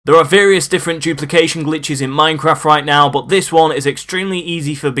There are various different duplication glitches in Minecraft right now, but this one is extremely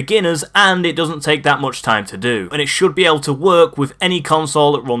easy for beginners and it doesn't take that much time to do. And it should be able to work with any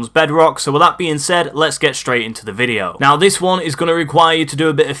console that runs Bedrock, so with that being said, let's get straight into the video. Now this one is going to require you to do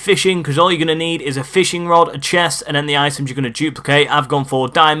a bit of fishing, because all you're going to need is a fishing rod, a chest, and then the items you're going to duplicate. I've gone for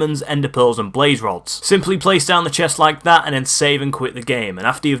diamonds, ender pearls, and blaze rods. Simply place down the chest like that and then save and quit the game. And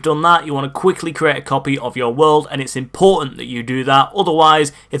after you've done that, you want to quickly create a copy of your world, and it's important that you do that,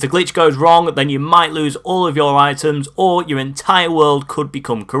 otherwise if the glitch goes wrong, then you might lose all of your items, or your entire world could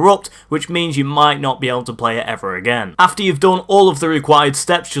become corrupt, which means you might not be able to play it ever again. After you've done all of the required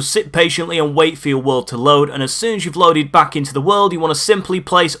steps, just sit patiently and wait for your world to load, and as soon as you've loaded back into the world, you want to simply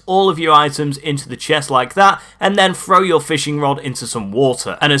place all of your items into the chest like that, and then throw your fishing rod into some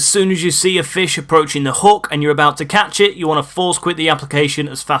water. And as soon as you see a fish approaching the hook and you're about to catch it, you want to force quit the application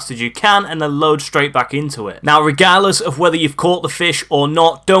as fast as you can and then load straight back into it. Now regardless of whether you've caught the fish or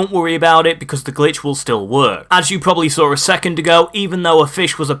not, don't worry about it, because the glitch will still work. As you probably saw a second ago, even though a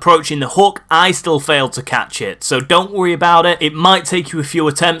fish was approaching the hook, I still failed to catch it, so don't worry about it. It might take you a few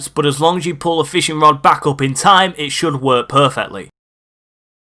attempts, but as long as you pull a fishing rod back up in time, it should work perfectly.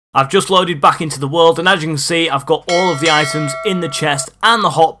 I've just loaded back into the world, and as you can see, I've got all of the items in the chest and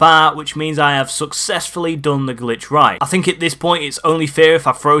the hotbar, which means I have successfully done the glitch right. I think at this point it's only fair if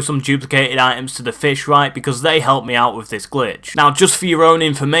I throw some duplicated items to the fish, right, because they help me out with this glitch. Now just for your own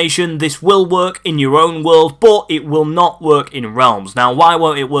information, this will work in your own world, but it will not work in Realms. Now why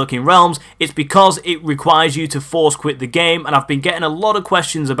won't it work in Realms? It's because it requires you to force quit the game, and I've been getting a lot of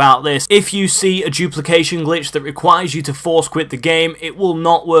questions about this. If you see a duplication glitch that requires you to force quit the game, it will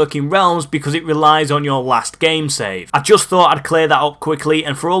not work in Realms because it relies on your last game save. I just thought I'd clear that up quickly,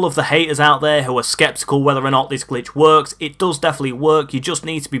 and for all of the haters out there who are skeptical whether or not this glitch works, it does definitely work. You just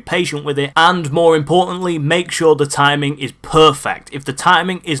need to be patient with it, and more importantly, make sure the timing is perfect. If the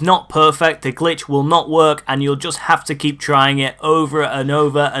timing is not perfect, the glitch will not work, and you'll just have to keep trying it over and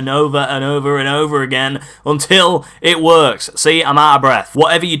over and over and over and over again until it works. See, I'm out of breath.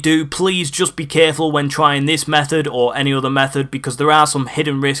 Whatever you do, please just be careful when trying this method or any other method, because there are some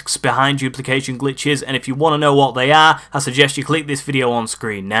hidden risks behind duplication glitches, and if you want to know what they are, I suggest you click this video on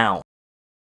screen now.